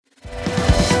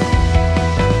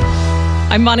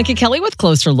I'm Monica Kelly with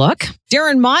Closer Look.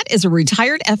 Darren Mott is a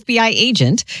retired FBI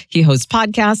agent. He hosts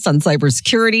podcasts on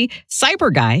cybersecurity,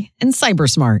 Cyber Guy, and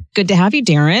Cybersmart. Good to have you,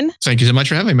 Darren. Thank you so much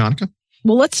for having me, Monica.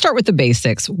 Well, let's start with the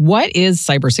basics. What is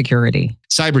cybersecurity?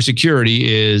 Cybersecurity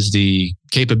is the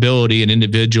capability an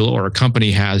individual or a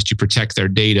company has to protect their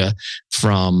data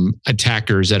from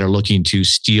attackers that are looking to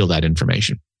steal that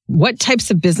information. What types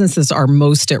of businesses are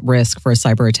most at risk for a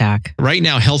cyber attack? Right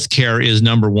now, healthcare is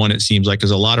number one, it seems like,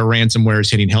 because a lot of ransomware is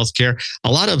hitting healthcare.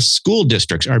 A lot of school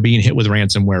districts are being hit with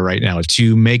ransomware right now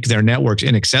to make their networks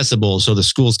inaccessible. So the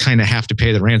schools kind of have to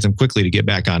pay the ransom quickly to get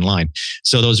back online.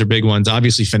 So those are big ones.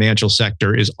 Obviously, financial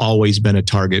sector has always been a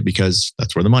target because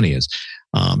that's where the money is.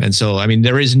 And so, I mean,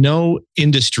 there is no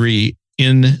industry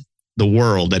in the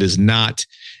world that is not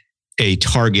a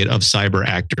target of cyber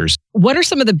actors. What are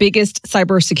some of the biggest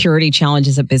cybersecurity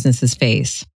challenges that businesses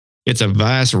face? It's a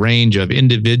vast range of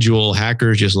individual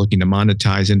hackers just looking to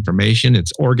monetize information.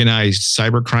 It's organized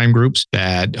cybercrime groups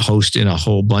that host in a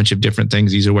whole bunch of different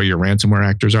things. These are where your ransomware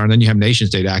actors are. And then you have nation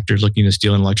state actors looking to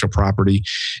steal intellectual property.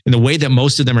 And the way that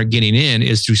most of them are getting in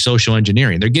is through social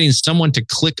engineering. They're getting someone to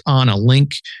click on a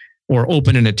link or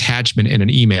open an attachment in an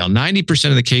email. 90%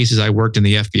 of the cases I worked in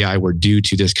the FBI were due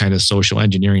to this kind of social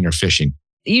engineering or phishing.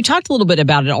 You talked a little bit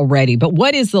about it already, but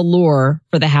what is the lure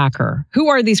for the hacker? Who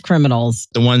are these criminals?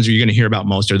 The ones you're going to hear about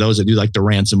most are those that do like the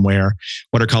ransomware,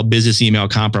 what are called business email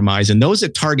compromise, and those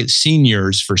that target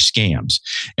seniors for scams.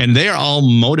 And they are all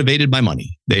motivated by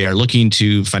money. They are looking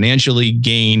to financially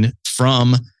gain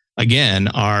from, again,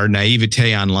 our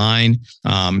naivete online,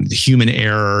 the human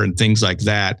error and things like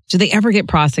that. Do they ever get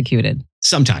prosecuted?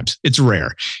 Sometimes. It's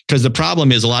rare because the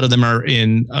problem is a lot of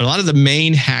the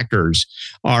main hackers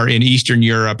are in Eastern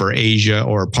Europe or Asia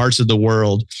or parts of the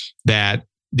world that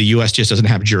the US just doesn't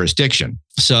have jurisdiction.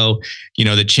 So,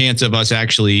 the chance of us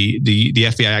actually, the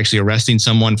FBI actually arresting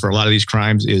someone for a lot of these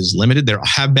crimes is limited. There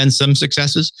have been some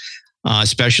successes.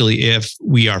 Especially if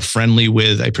we are friendly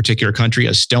with a particular country.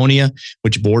 Estonia,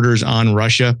 which borders on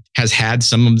Russia, has had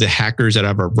some of the hackers that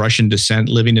have a Russian descent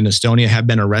living in Estonia have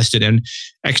been arrested and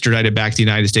extradited back to the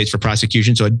United States for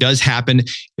prosecution. So it does happen.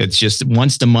 It's just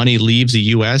once the money leaves the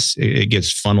U.S., it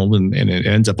gets funneled and it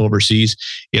ends up overseas.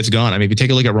 It's gone. I mean, if you take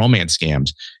a look at romance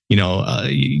scams, you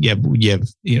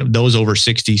have those over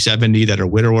 60, 70 that are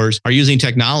widowers are using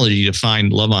technology to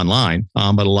find love online.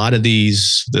 But a lot of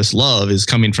this love is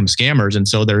coming from scammers. And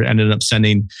so they're ended up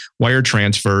sending wire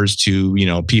transfers to,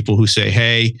 people who say,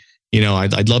 hey,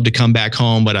 I'd love to come back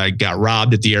home, but I got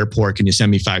robbed at the airport. Can you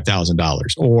send me $5,000?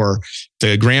 Or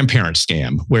the grandparent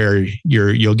scam where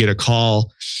you'll get a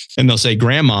call and they'll say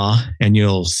grandma, and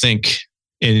you'll think,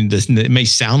 and it may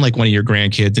sound like one of your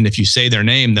grandkids. And if you say their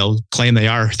name, they'll claim they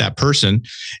are that person.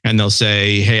 And they'll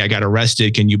say, hey, I got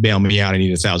arrested. Can you bail me out? I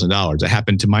need $1,000. That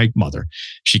happened to my mother.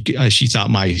 She thought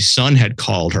my son had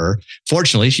called her.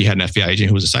 Fortunately, she had an FBI agent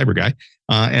who was a cyber guy.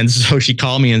 And so she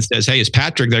called me and says, hey, is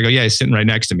Patrick there? I go, yeah, he's sitting right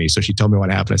next to me. So she told me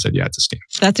what happened. I said, yeah, it's a scam.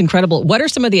 That's incredible. What are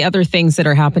some of the other things that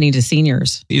are happening to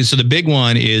seniors? So the big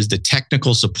one is the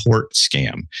technical support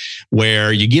scam,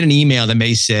 where you get an email that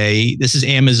may say, this is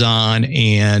Amazon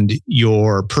and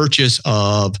your purchase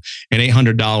of an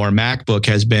 $800 MacBook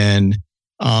has been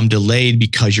delayed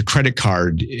because your credit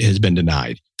card has been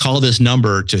denied. Call this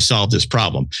number to solve this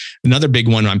problem. Another big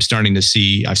one I'm starting to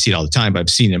see, I see it all the time, but I've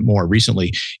seen it more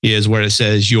recently, is where it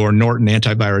says your Norton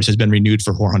antivirus has been renewed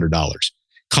for $400.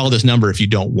 Call this number if you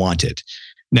don't want it.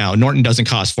 Now, Norton doesn't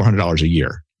cost $400 a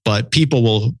year, but people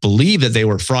will believe that they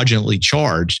were fraudulently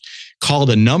charged, call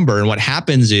the number, and what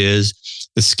happens is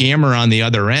the scammer on the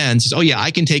other end says, oh yeah, I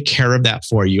can take care of that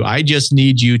for you. I just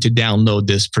need you to download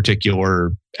this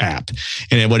particular app.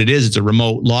 And what it is, it's a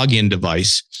remote login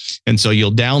device. And so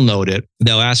you'll download it.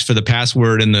 They'll ask for the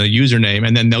password and the username,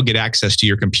 and then they'll get access to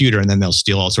your computer, and then they'll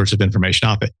steal all sorts of information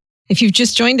off it. If you've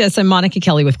just joined us, I'm Monica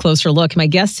Kelly with Closer Look. My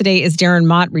guest today is Darren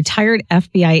Mott, retired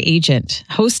FBI agent,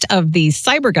 host of the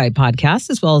Cyber Guy podcast,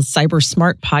 as well as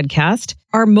Cybersmart podcast.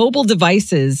 Are mobile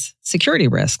devices security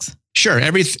risks? Sure.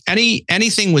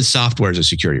 Anything with software is a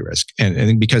security risk.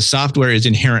 And because software is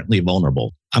inherently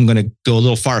vulnerable. I'm going to go a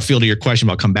little far afield of your question,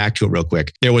 but I'll come back to it real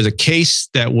quick. There was a case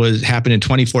that happened in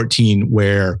 2014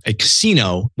 where a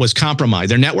casino was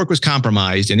compromised. Their network was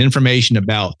compromised and information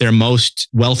about their most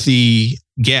wealthy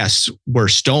guests were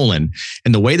stolen.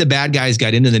 And the way the bad guys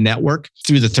got into the network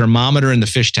through the thermometer in the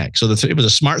fish tank. So it was a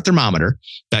smart thermometer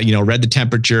that, read the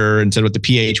temperature and said what the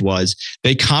pH was.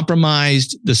 They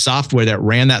compromised the software that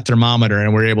ran that thermometer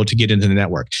and were able to get into the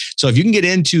network. So if you can get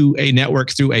into a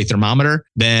network through a thermometer,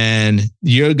 then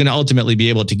you're going to ultimately be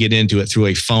able to get into it through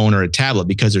a phone or a tablet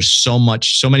because there's so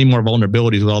many more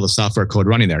vulnerabilities with all the software code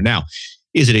running there. Now,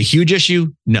 Is it a huge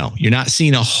issue? No, you're not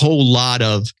seeing a whole lot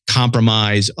of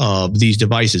compromise of these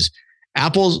devices.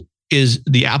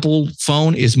 The Apple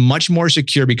phone is much more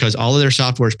secure because all of their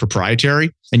software is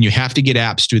proprietary, and you have to get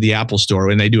apps through the Apple Store,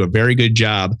 and they do a very good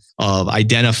job of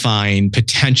identifying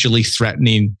potentially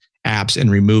threatening apps and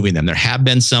removing them. There have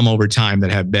been some over time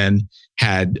that have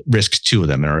had risks to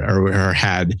them or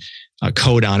had a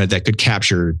code on it that could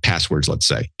capture passwords, let's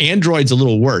say. Android's a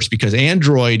little worse because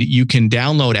Android, you can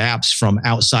download apps from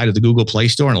outside of the Google Play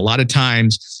Store. And a lot of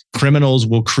times criminals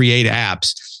will create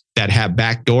apps that have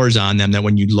back doors on them that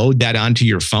when you load that onto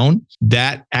your phone,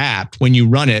 that app, when you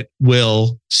run it,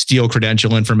 will steal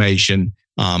credential information,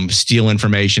 steal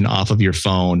information off of your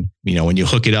phone. When you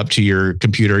hook it up to your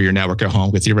computer, your network at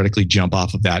home, could theoretically jump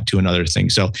off of that to another thing.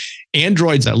 So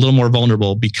Android's a little more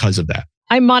vulnerable because of that.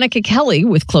 I'm Monica Kelly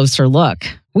with Closer Look.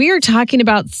 We are talking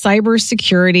about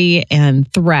cybersecurity and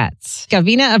threats.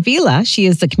 Gavina Avila, she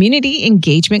is the Community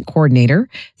Engagement Coordinator,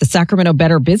 the Sacramento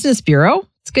Better Business Bureau.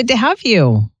 It's good to have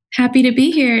you. Happy to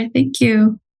be here. Thank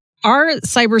you. Are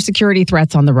cybersecurity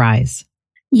threats on the rise?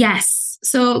 Yes.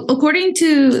 So according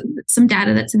to some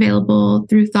data that's available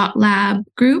through Thought Lab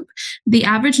Group, the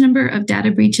average number of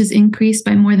data breaches increased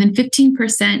by more than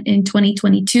 15% in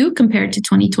 2022 compared to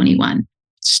 2021.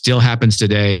 Still happens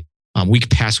today.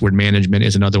 Weak password management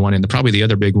is another one. And probably the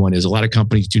other big one is a lot of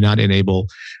companies do not enable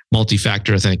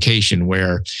multi-factor authentication,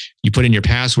 where you put in your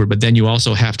password, but then you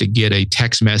also have to get a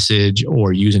text message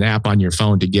or use an app on your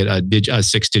phone to get a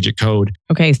 6-digit code.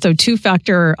 Okay, so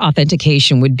two-factor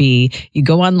authentication would be you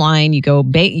go online, you go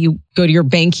to your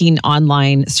banking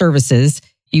online services,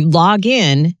 you log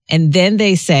in, and then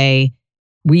they say,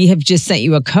 we have just sent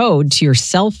you a code to your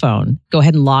cell phone. Go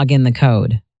ahead and log in the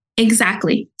code.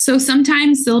 Exactly. So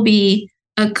sometimes there'll be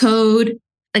a code,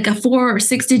 like a 4 or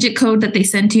 6-digit code that they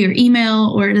send to your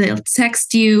email, or they'll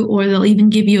text you, or they'll even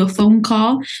give you a phone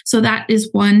call. So that is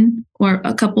one or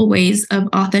a couple ways of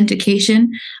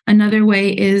authentication. Another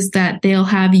way is that they'll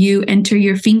have you enter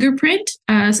your fingerprint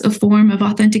as a form of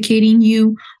authenticating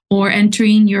you, or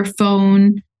entering your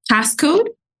phone passcode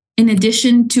in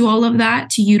addition to all of that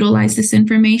to utilize this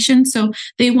information. So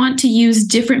they want to use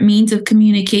different means of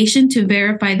communication to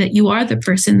verify that you are the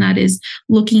person that is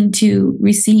looking to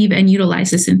receive and utilize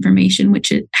this information,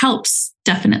 which it helps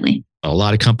definitely. A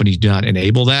lot of companies do not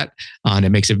enable that, and it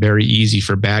makes it very easy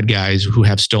for bad guys who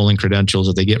have stolen credentials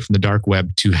that they get from the dark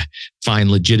web to find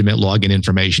legitimate login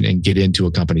information and get into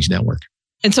a company's network.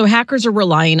 And so hackers are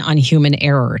relying on human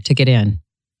error to get in.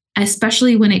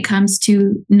 Especially when it comes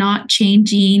to not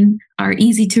changing our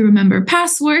easy to remember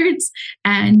passwords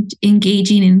and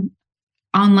engaging in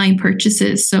online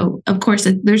purchases. So of course,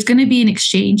 there's going to be an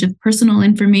exchange of personal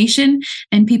information,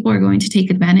 and people are going to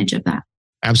take advantage of that.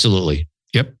 Absolutely.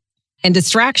 Yep. And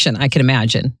distraction, I can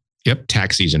imagine. Yep.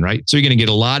 Tax season, right? So you're going to get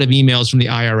a lot of emails from the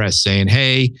IRS saying,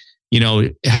 hey,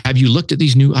 have you looked at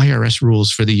these new IRS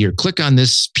rules for the year? Click on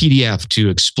this PDF to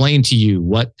explain to you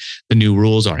what the new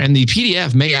rules are. And the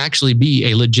PDF may actually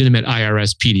be a legitimate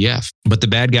IRS PDF, but the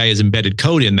bad guy has embedded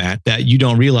code in that you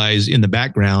don't realize in the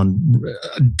background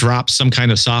drops some kind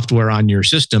of software on your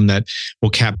system that will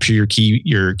capture your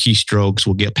keystrokes,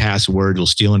 will get passwords, will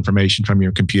steal information from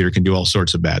your computer, can do all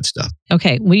sorts of bad stuff.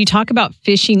 Okay. When you talk about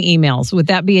phishing emails, would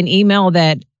that be an email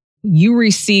that you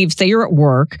receive, say you're at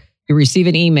work, you receive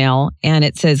an email and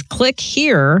it says, click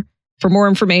here for more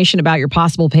information about your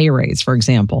possible pay raise, for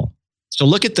example? So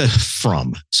look at the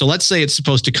from. So let's say it's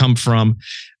supposed to come from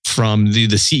the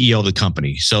CEO of the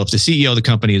company. So if the CEO of the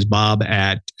company is Bob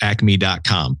at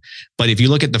acme.com, but if you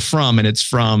look at the from and it's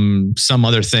from some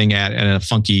other thing at a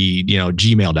funky,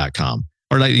 gmail.com.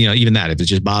 Or even that, if it's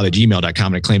just bob at gmail.com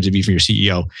and it claims to be from your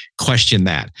CEO, question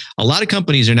that. A lot of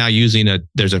companies are now using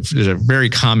there's a very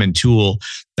common tool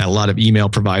that a lot of email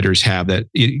providers have that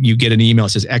you get an email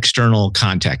that says external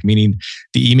contact, meaning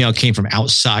the email came from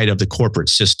outside of the corporate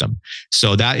system.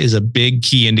 So that is a big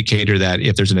key indicator that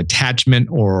if there's an attachment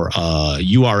or a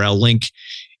URL link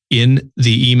in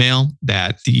the email,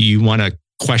 that you want to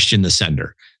question the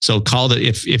sender. So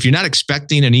if you're not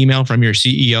expecting an email from your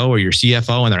CEO or your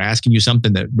CFO and they're asking you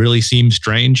something that really seems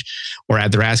strange, or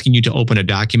they're asking you to open a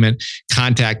document,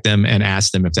 contact them and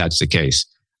ask them if that's the case.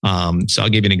 So I'll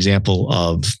give you an example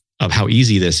of how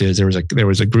easy this is. There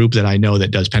was a group that I know that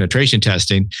does penetration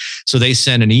testing. So they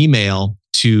sent an email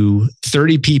to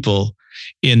 30 people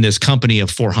in this company of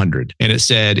 400. And it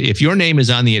said, if your name is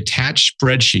on the attached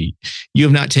spreadsheet, you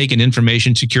have not taken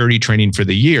information security training for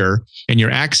the year, and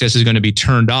your access is going to be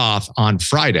turned off on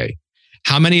Friday.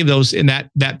 How many of those in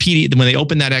that PD, when they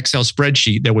opened that Excel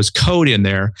spreadsheet, there was code in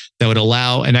there that would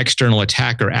allow an external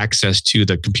attacker access to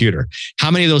the computer? How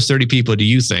many of those 30 people do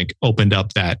you think opened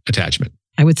up that attachment?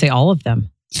 I would say all of them.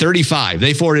 35.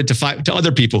 They forward it to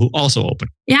other people who also open.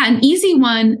 Yeah, an easy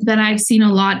one that I've seen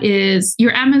a lot is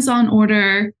your Amazon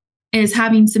order is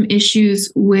having some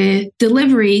issues with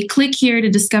delivery. Click here to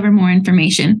discover more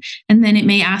information. And then it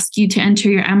may ask you to enter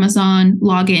your Amazon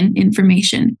login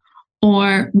information.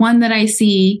 Or one that I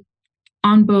see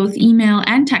on both email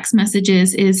and text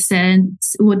messages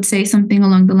would say something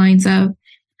along the lines of,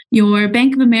 your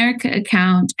Bank of America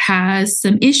account has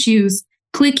some issues.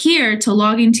 Click here to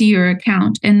log into your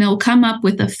account, and they'll come up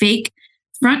with a fake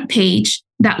front page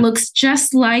that looks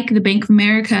just like the Bank of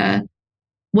America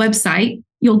website.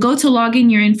 You'll go to log in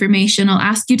your information. I'll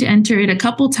ask you to enter it a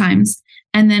couple times,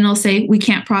 and then I'll say, we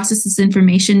can't process this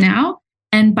information now.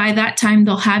 And by that time,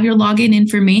 they'll have your login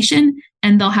information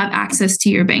and they'll have access to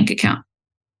your bank account.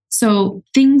 So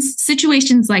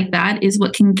situations like that is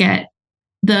what can get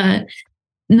the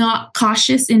not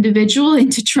cautious individual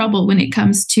into trouble when it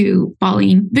comes to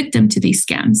falling victim to these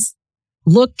scams.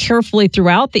 Look carefully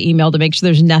throughout the email to make sure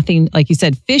there's nothing, like you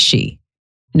said, fishy.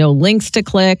 No links to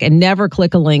click, and never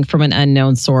click a link from an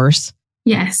unknown source.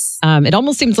 Yes. It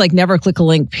almost seems like never click a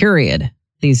link, period,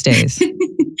 these days.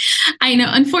 I know.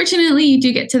 Unfortunately, you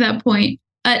do get to that point.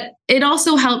 It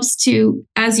also helps to,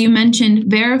 as you mentioned,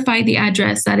 verify the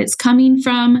address that it's coming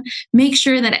from. Make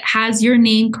sure that it has your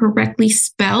name correctly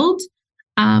spelled.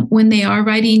 When they are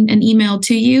writing an email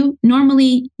to you,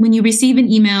 normally when you receive an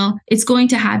email, it's going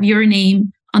to have your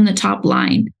name on the top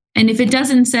line. And if it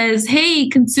doesn't says, hey,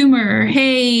 consumer, or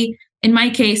hey, in my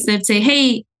case, they'd say,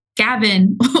 hey,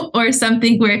 Gavin, or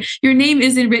something where your name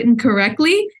isn't written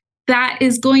correctly, that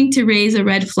is going to raise a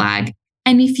red flag.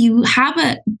 And if you have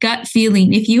a gut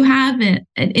feeling, if you have an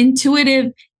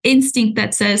intuitive instinct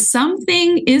that says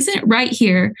something isn't right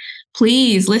here,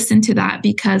 please listen to that,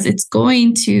 because it's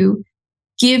going to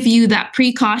give you that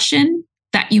precaution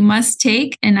that you must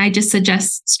take. And I just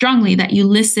suggest strongly that you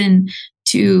listen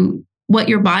to what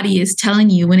your body is telling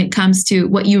you when it comes to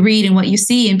what you read and what you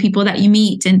see and people that you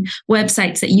meet and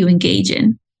websites that you engage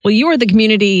in. Well, you are the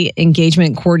community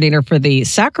engagement coordinator for the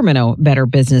Sacramento Better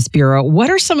Business Bureau. What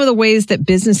are some of the ways that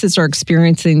businesses are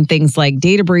experiencing things like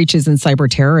data breaches and cyber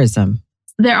terrorism?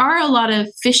 There are a lot of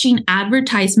phishing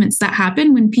advertisements that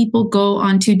happen when people go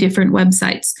onto different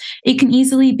websites. It can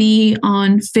easily be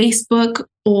on Facebook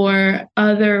or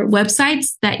other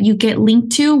websites that you get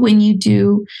linked to when you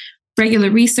do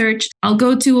regular research. I'll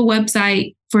go to a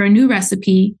website for a new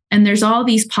recipe, and there's all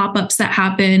these pop-ups that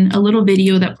happen, a little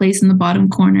video that plays in the bottom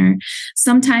corner.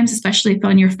 Sometimes, especially if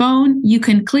on your phone, you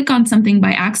can click on something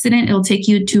by accident. It'll take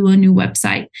you to a new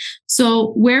website.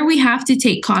 So where we have to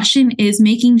take caution is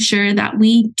making sure that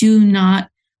we do not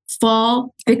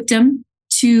fall victim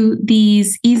to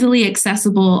these easily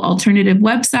accessible alternative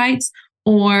websites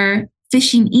or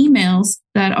phishing emails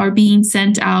that are being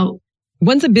sent out.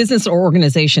 Once a business or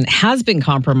organization has been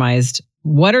compromised,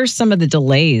 what are some of the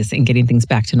delays in getting things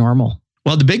back to normal?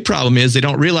 Well, the big problem is they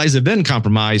don't realize they've been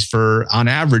compromised for, on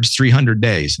average, 300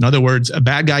 days. In other words, a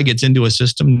bad guy gets into a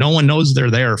system. No one knows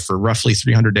they're there for roughly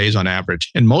 300 days on average.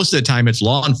 And most of the time, it's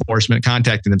law enforcement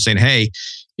contacting them saying, hey,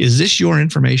 is this your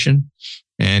information?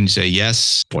 And you say,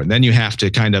 yes. And then you have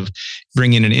to kind of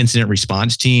bring in an incident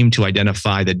response team to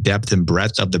identify the depth and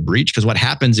breadth of the breach. Because what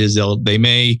happens is you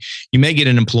may get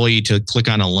an employee to click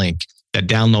on a link that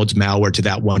downloads malware to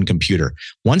that one computer.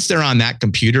 Once they're on that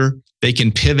computer, they can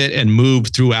pivot and move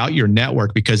throughout your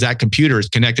network because that computer is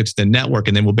connected to the network,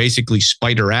 and then will basically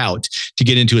spider out to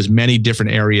get into as many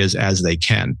different areas as they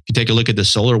can. If you take a look at the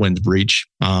SolarWinds breach,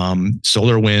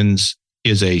 SolarWinds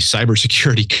is a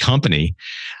cybersecurity company.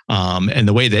 And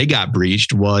the way they got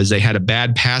breached was they had a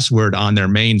bad password on their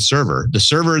main server, the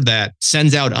server that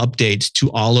sends out updates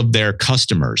to all of their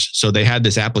customers. So they had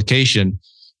this application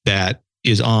that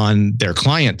is on their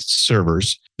client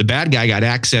servers. The bad guy got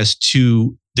access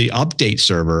to the update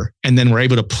server and then were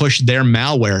able to push their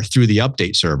malware through the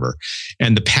update server.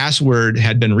 And the password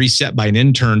had been reset by an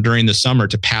intern during the summer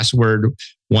to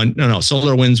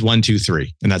SolarWinds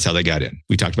 123. And that's how they got in.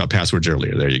 We talked about passwords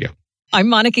earlier. There you go. I'm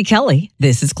Monica Kelly.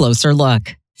 This is Closer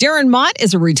Look. Darren Mott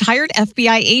is a retired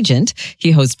FBI agent.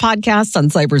 He hosts podcasts on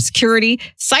cybersecurity,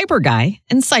 Cyber Guy,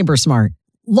 and CyberSmart.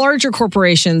 Larger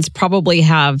corporations probably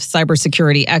have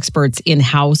cybersecurity experts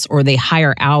in-house, or they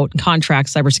hire out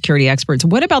contract cybersecurity experts.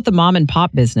 What about the mom and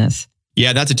pop business?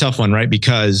 Yeah, that's a tough one, right?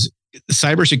 Because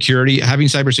having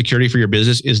cybersecurity for your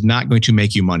business is not going to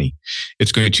make you money.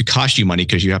 It's going to cost you money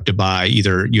because you have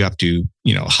to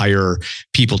hire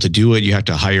people to do it. You have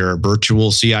to hire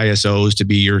virtual CISOs to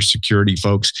be your security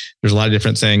folks. There's a lot of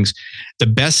different things. The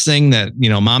best thing that,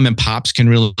 mom and pops can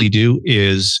really do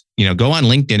is, go on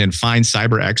LinkedIn and find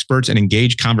cyber experts and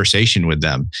engage conversation with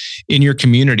them in your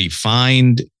community.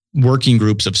 Find working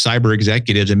groups of cyber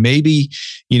executives, and maybe,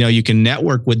 you can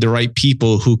network with the right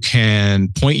people who can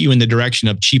point you in the direction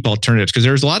of cheap alternatives, because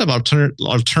there's a lot of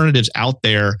alternatives out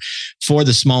there for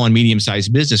the small and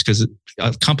medium-sized business, because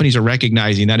companies are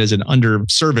recognizing that as an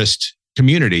underserviced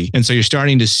community. And so you're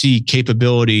starting to see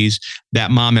capabilities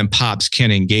that mom and pops can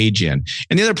engage in.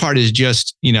 And the other part is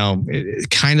just,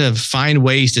 kind of find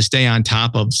ways to stay on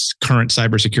top of current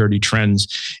cybersecurity trends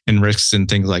and risks and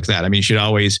things like that. I mean, you should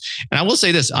always, and I will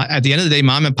say this, at the end of the day,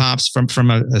 mom and pops,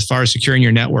 as far as securing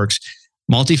your networks,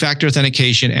 multi-factor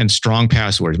authentication and strong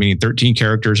passwords, meaning 13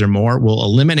 characters or more, will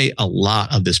eliminate a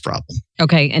lot of this problem.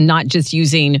 Okay. And not just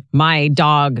using my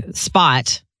dog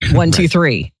Spot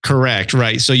 123. Correct.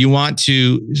 Right. So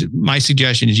my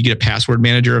suggestion is you get a password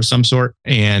manager of some sort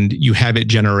and you have it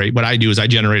generate. What I do is I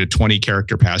generate a 20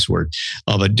 character password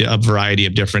of a variety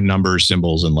of different numbers,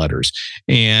 symbols, and letters.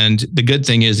 And the good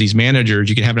thing is these managers,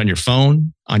 you can have it on your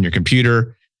phone, on your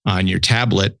computer, on your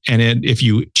tablet. And if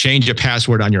you change a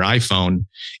password on your iPhone,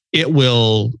 it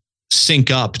will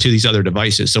sync up to these other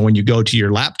devices. So when you go to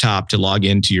your laptop to log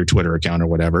into your Twitter account or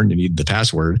whatever, and you need the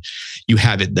password, you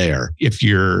have it there. If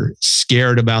you're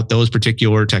scared about those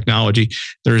particular technology,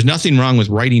 there's nothing wrong with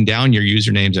writing down your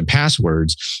usernames and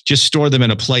passwords. Just store them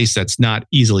in a place that's not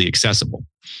easily accessible.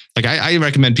 Like I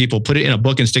recommend people put it in a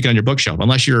book and stick it on your bookshelf.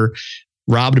 Unless you're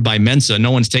robbed by Mensa,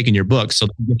 no one's taking your book. So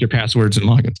get your passwords and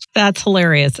logins. That's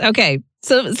hilarious. Okay.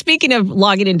 So speaking of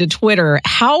logging into Twitter,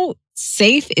 how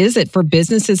safe is it for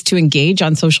businesses to engage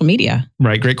on social media?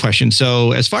 Right. Great question.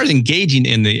 So as far as engaging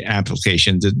in the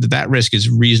application, that risk is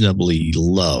reasonably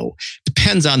low.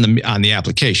 Depends on the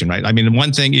application, right? I mean,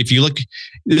 one thing, if you look,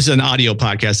 this is an audio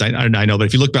podcast, I know, but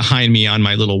if you look behind me on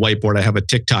my little whiteboard, I have a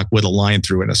TikTok with a line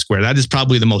through it and a square. That is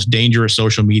probably the most dangerous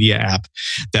social media app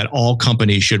that all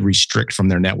companies should restrict from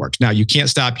their networks. Now, you can't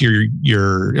stop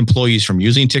your employees from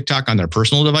using TikTok on their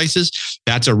personal devices.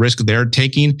 That's a risk they're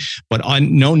taking, but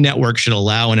no network should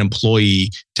allow an employee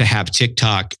to have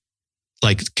TikTok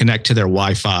connect to their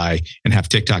Wi-Fi and have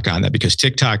TikTok on that, because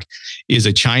TikTok is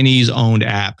a Chinese-owned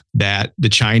app that the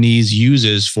Chinese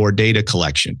uses for data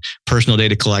collection, personal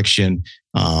data collection.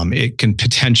 It can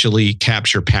potentially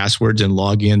capture passwords and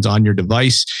logins on your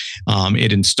device.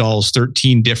 It installs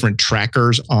 13 different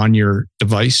trackers on your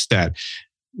device that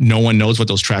no one knows what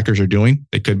those trackers are doing.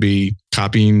 They could be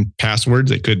copying passwords.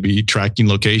 They could be tracking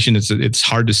location. It's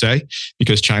hard to say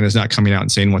because China's not coming out and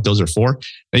saying what those are for.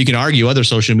 Now, you can argue other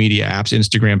social media apps,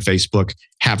 Instagram, Facebook,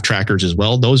 have trackers as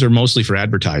well. Those are mostly for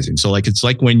advertising. So it's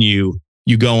like when you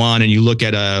go on and you look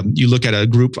at a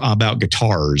group about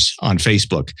guitars on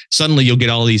Facebook, suddenly you'll get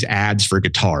all these ads for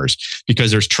guitars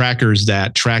because there's trackers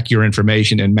that track your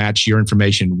information and match your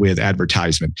information with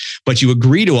advertisement. But you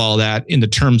agree to all that in the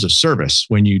terms of service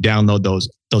when you download those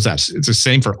apps. It's the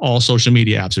same for all social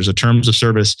media apps. There's a terms of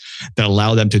service that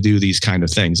allow them to do these kind of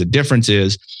things. The difference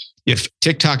is, if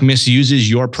TikTok misuses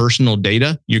your personal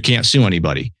data, you can't sue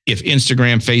anybody. If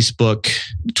Instagram, Facebook,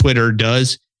 Twitter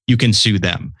does, you can sue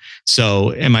them. So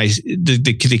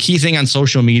the key thing on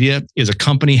social media is a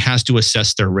company has to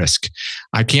assess their risk.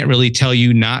 I can't really tell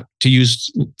you not to use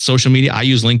social media. I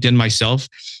use LinkedIn myself,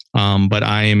 but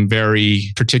I am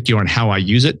very particular on how I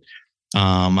use it.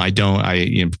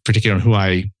 In particular on who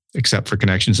I accept for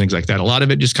connections, things like that. A lot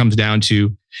of it just comes down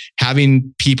to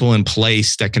having people in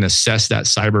place that can assess that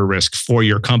cyber risk for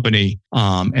your company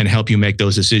and help you make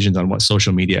those decisions on what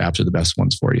social media apps are the best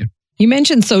ones for you. You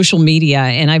mentioned social media,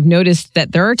 and I've noticed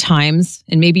that there are times,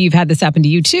 and maybe you've had this happen to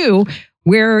you too,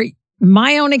 where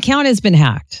my own account has been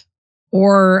hacked,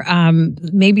 or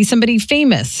maybe somebody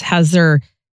famous has their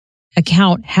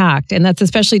account hacked. And that's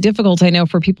especially difficult, I know,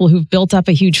 for people who've built up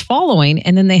a huge following,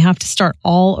 and then they have to start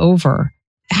all over.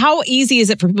 How easy is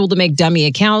it for people to make dummy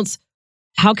accounts?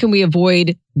 How can we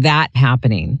avoid that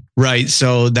happening? Right.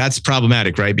 So that's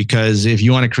problematic, right? Because if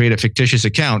you want to create a fictitious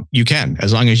account, you can,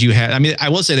 as long as you have, I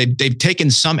will say they've taken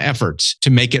some efforts to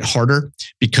make it harder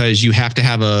because you have to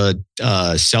have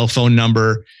a cell phone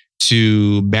number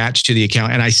to match to the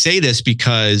account. And I say this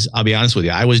because I'll be honest with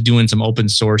you, I was doing some open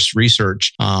source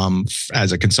research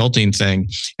as a consulting thing,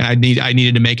 and I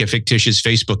needed to make a fictitious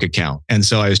Facebook account. And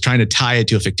so I was trying to tie it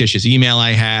to a fictitious email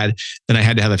I had. Then I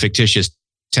had to have a fictitious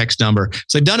text number.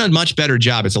 So I've done a much better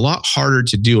job. It's a lot harder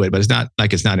to do it, but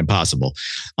it's not impossible.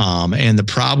 And the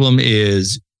problem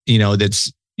is,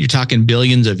 you're talking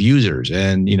billions of users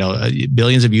and,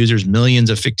 billions of users, millions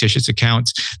of fictitious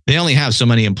accounts. They only have so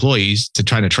many employees to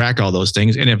try to track all those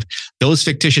things. And if those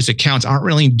fictitious accounts aren't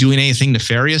really doing anything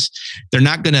nefarious, they're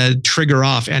not going to trigger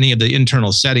off any of the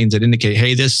internal settings that indicate,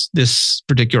 hey, this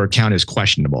particular account is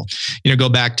questionable. Go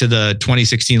back to the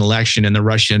 2016 election and the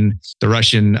Russian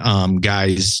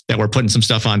guys that were putting some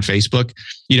stuff on Facebook.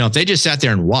 If they just sat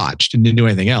there and watched and didn't do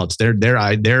anything else,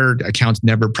 their accounts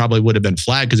never probably would have been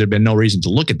flagged because there'd been no reason to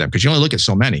look at them, because you only look at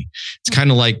so many. It's kind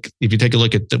of like if you take a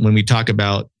look at when we talk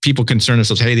about people concern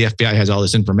themselves, hey, the FBI has all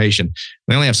this information.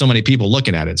 We only have so many people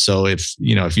looking at it. So if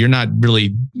you're not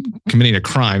really committing a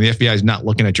crime, the FBI is not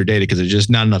looking at your data because there's just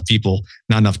not enough people,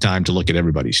 not enough time to look at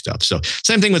everybody's stuff. So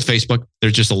same thing with Facebook.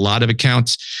 There's just a lot of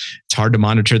accounts. It's hard to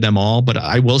monitor them all, but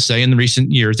I will say in the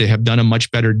recent years, they have done a much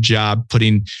better job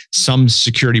putting some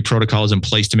security protocols in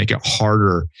place to make it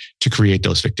harder to create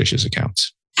those fictitious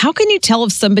accounts. How can you tell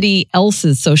if somebody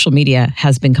else's social media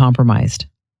has been compromised?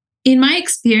 In my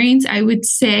experience, I would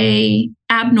say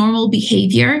abnormal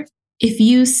behavior. If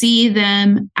you see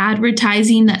them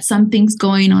advertising that something's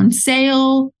going on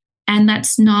sale and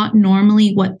that's not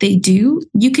normally what they do,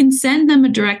 you can send them a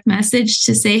direct message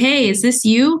to say, hey, is this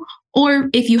you? Or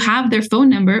if you have their phone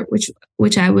number,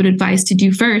 which I would advise to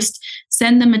do first,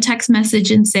 send them a text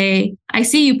message and say, I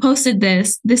see you posted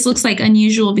this. This looks like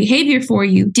unusual behavior for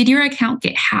you. Did your account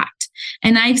get hacked?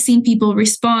 And I've seen people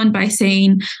respond by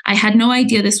saying, I had no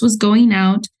idea this was going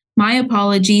out. My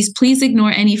apologies. Please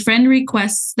ignore any friend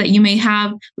requests that you may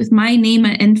have with my name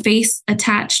and face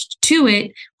attached to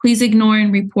it. Please ignore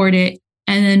and report it,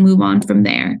 and then move on from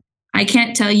there. I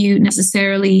can't tell you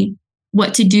necessarily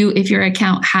what to do if your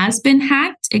account has been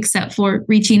hacked, except for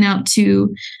reaching out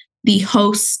to the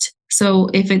host. So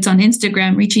if it's on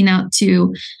Instagram, reaching out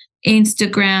to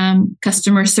Instagram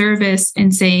customer service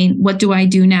and saying, what do I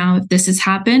do now if this has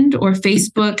happened? Or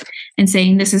Facebook and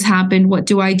saying, this has happened, what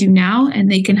do I do now?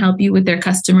 And they can help you with their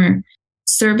customer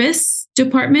service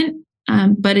department.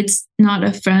 But it's not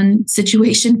a fun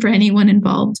situation for anyone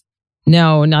involved.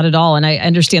 No, not at all. And I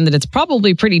understand that it's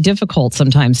probably pretty difficult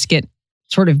sometimes to get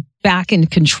sort of back in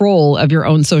control of your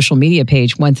own social media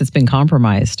page once it's been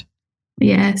compromised.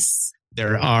 Yes.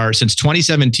 There are, since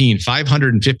 2017,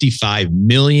 555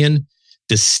 million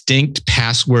distinct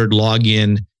password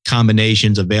login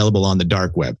combinations available on the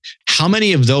dark web. How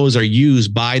many of those are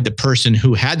used by the person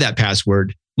who had that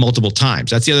password multiple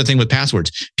times? That's the other thing with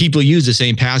passwords. People use the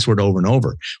same password over and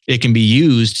over. It can be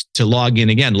used to log in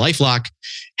again. LifeLock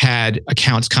had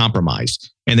accounts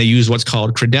compromised, and they used what's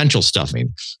called credential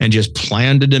stuffing and just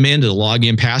planted them into the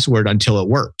login password until it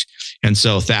worked. And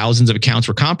so thousands of accounts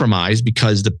were compromised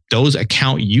because those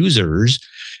account users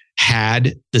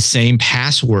had the same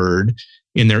password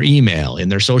in their email, in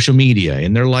their social media,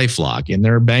 in their LifeLock, in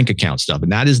their bank account stuff.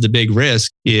 And that is the big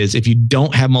risk, is if you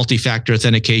don't have multi-factor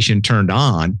authentication turned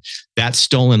on, that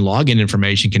stolen login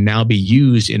information can now be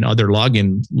used in other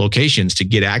login locations to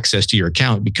get access to your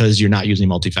account because you're not using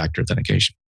multi-factor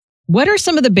authentication. What are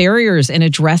some of the barriers in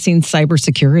addressing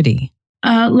cybersecurity?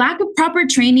 Lack of proper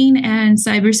training and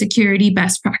cybersecurity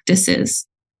best practices.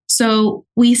 So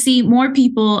we see more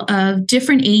people of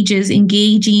different ages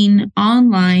engaging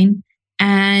online,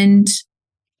 and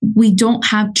we don't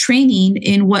have training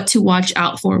in what to watch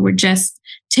out for. We're just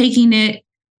taking it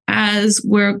as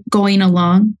we're going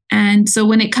along. And so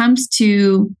when it comes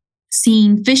to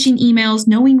seeing phishing emails,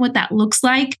 knowing what that looks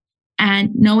like and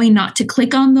knowing not to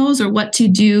click on those or what to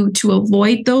do to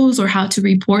avoid those or how to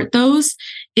report those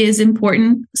is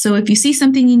important. So if you see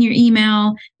something in your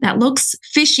email that looks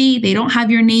fishy, they don't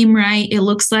have your name right, it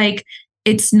looks like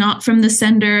it's not from the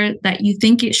sender that you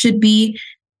think it should be,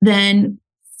 then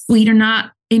we are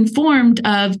not informed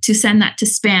of to send that to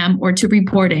spam or to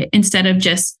report it, instead of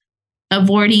just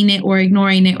avoiding it or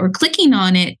ignoring it or clicking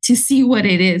on it to see what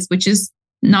it is, which is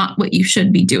not what you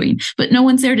should be doing. But no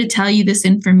one's there to tell you this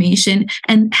information.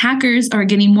 And hackers are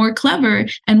getting more clever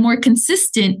and more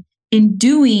consistent in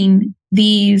doing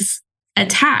these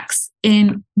attacks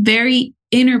in very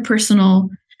interpersonal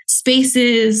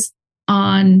spaces,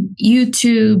 on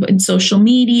YouTube and social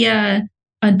media,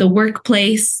 at the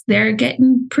workplace. They're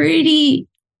getting pretty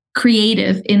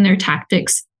creative in their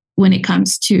tactics when it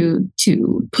comes to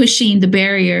pushing the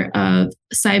barrier of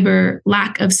cyber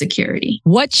lack of security.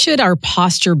 What should our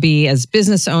posture be as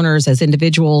business owners, as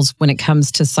individuals, when it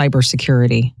comes to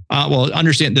cybersecurity? Well,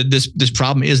 understand that this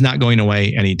problem is not going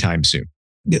away anytime soon.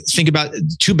 Think about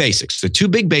two basics. The two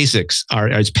big basics are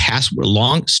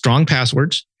strong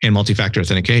passwords and multi-factor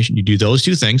authentication. You do those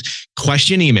two things.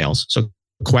 Question emails. So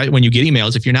when you get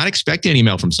emails, if you're not expecting an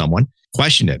email from someone,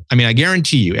 question it. I mean, I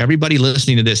guarantee you, everybody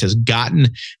listening to this has gotten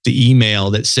the email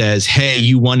that says, hey,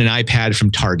 you won an iPad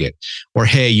from Target, or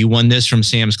hey, you won this from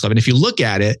Sam's Club. And if you look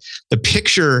at it, the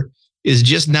picture is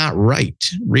just not right,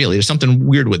 really. There's something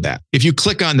weird with that. If you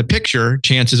click on the picture,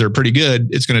 chances are pretty good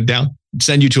it's going to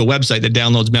send you to a website that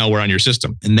downloads malware on your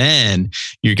system. And then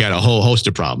you got a whole host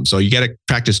of problems. So you got to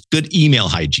practice good email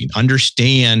hygiene.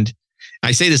 Understand,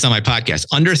 I say this on my podcast,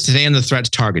 understand the threats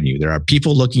targeting you. There are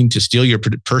people looking to steal your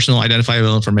personal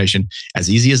identifiable information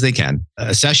as easy as they can.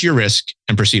 Assess your risk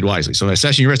and proceed wisely. So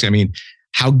assessing your risk, I mean,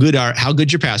 how good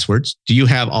your passwords? Do you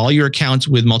have all your accounts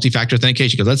with multi-factor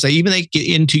authentication? Because let's say even they get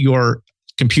into your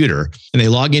computer and they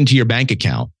log into your bank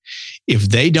account. If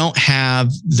they don't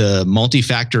have the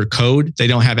multi-factor code, they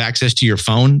don't have access to your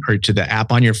phone or to the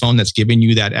app on your phone that's giving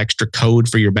you that extra code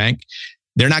for your bank,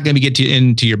 they're not going to get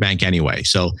into your bank anyway.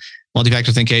 So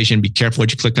multi-factor authentication, be careful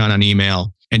what you click on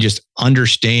email, and just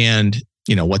understand,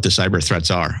 what the cyber threats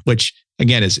are, which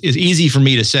again is easy for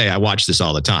me to say. I watch this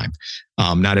all the time.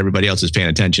 Not everybody else is paying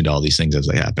attention to all these things as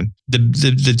they happen.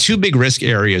 The two big risk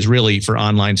areas really for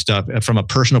online stuff from a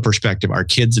personal perspective are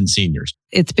kids and seniors.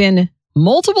 It's been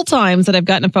multiple times that I've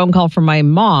gotten a phone call from my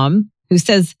mom who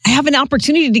says, I have an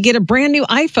opportunity to get a brand new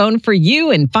iPhone for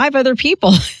you and 5 other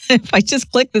people. If I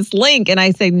just click this link, and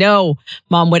I say, no,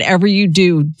 Mom, whatever you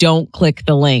do, don't click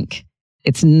the link.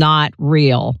 It's not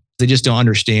real. They just don't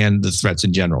understand the threats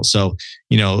in general. So,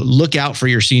 look out for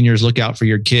your seniors, look out for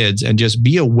your kids, and just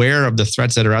be aware of the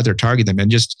threats that are out there, target them,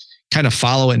 and just kind of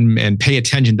follow it and pay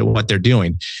attention to what they're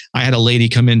doing. I had a lady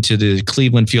come into the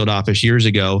Cleveland field office years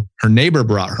ago. Her neighbor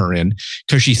brought her in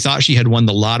because she thought she had won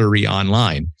the lottery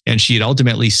online. And she had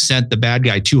ultimately sent the bad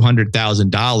guy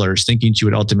 $200,000 thinking she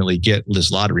would ultimately get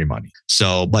this lottery money.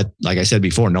 So, but like I said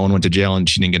before, no one went to jail and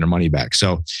she didn't get her money back.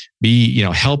 So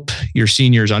help your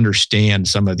seniors understand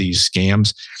some of these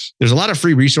scams. There's a lot of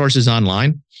free resources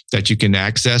online that you can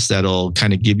access that'll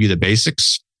kind of give you the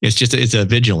basics. It's a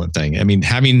vigilant thing. I mean,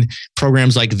 having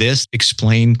programs like this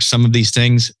explain some of these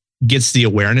things gets the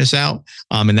awareness out.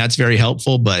 And that's very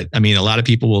helpful. But I mean, a lot of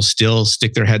people will still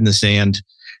stick their head in the sand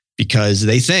because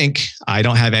they think I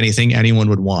don't have anything anyone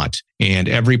would want. And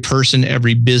every person,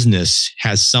 every business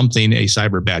has something a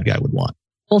cyber bad guy would want.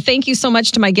 Well, thank you so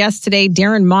much to my guest today,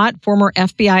 Darren Mott, former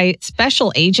FBI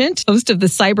special agent, host of the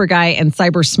Cyber Guy and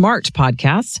Cyber Smart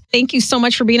podcast. Thank you so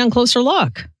much for being on Closer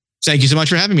Look. Thank you so much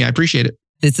for having me. I appreciate it.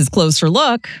 This is Closer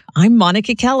Look. I'm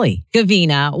Monica Kelly.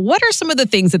 Gavina, what are some of the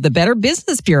things that the Better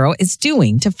Business Bureau is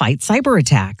doing to fight cyber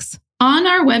attacks? On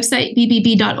our website,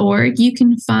 bbb.org, you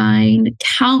can find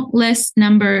countless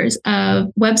numbers of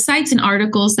websites and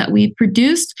articles that we've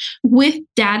produced with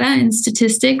data and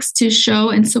statistics to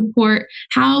show and support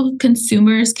how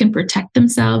consumers can protect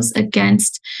themselves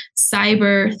against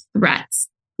cyber threats.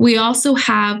 We also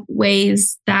have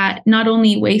ways that not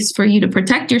only ways for you to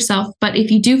protect yourself, but if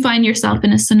you do find yourself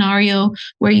in a scenario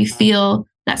where you feel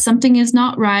that something is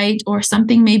not right or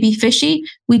something may be fishy,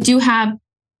 we do have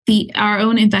our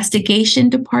own investigation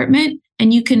department,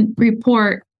 and you can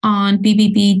report on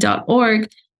bbb.org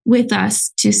with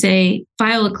us to say,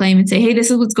 file a claim and say, hey, this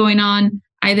is what's going on.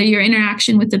 Either your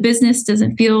interaction with the business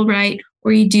doesn't feel right,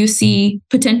 or you do see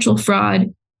potential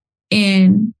fraud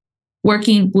in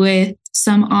working with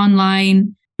some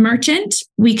online merchant.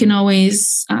 We can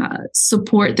always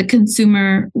support the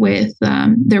consumer with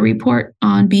the report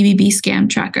on BBB Scam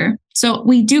Tracker. So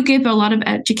we do give a lot of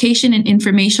education and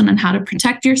information on how to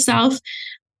protect yourself.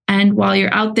 And while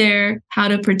you're out there, how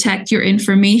to protect your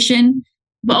information.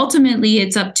 But ultimately,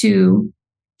 it's up to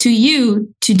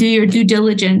you to do your due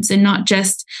diligence and not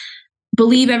just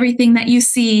believe everything that you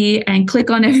see and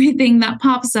click on everything that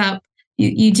pops up.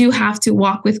 You do have to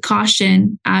walk with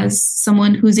caution as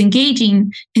someone who's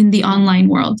engaging in the online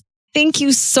world. Thank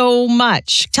you so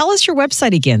much. Tell us your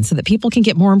website again so that people can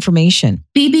get more information.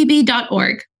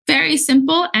 bbb.org. Very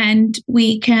simple, and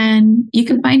you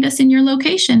can find us in your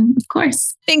location, of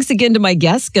course. Thanks again to my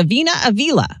guest, Gavina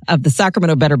Avila of the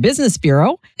Sacramento Better Business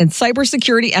Bureau and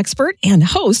cybersecurity expert and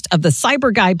host of the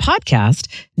Cyber Guy podcast,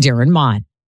 Darren Mott.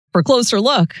 For Closer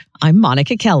Look, I'm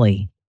Monica Kelly.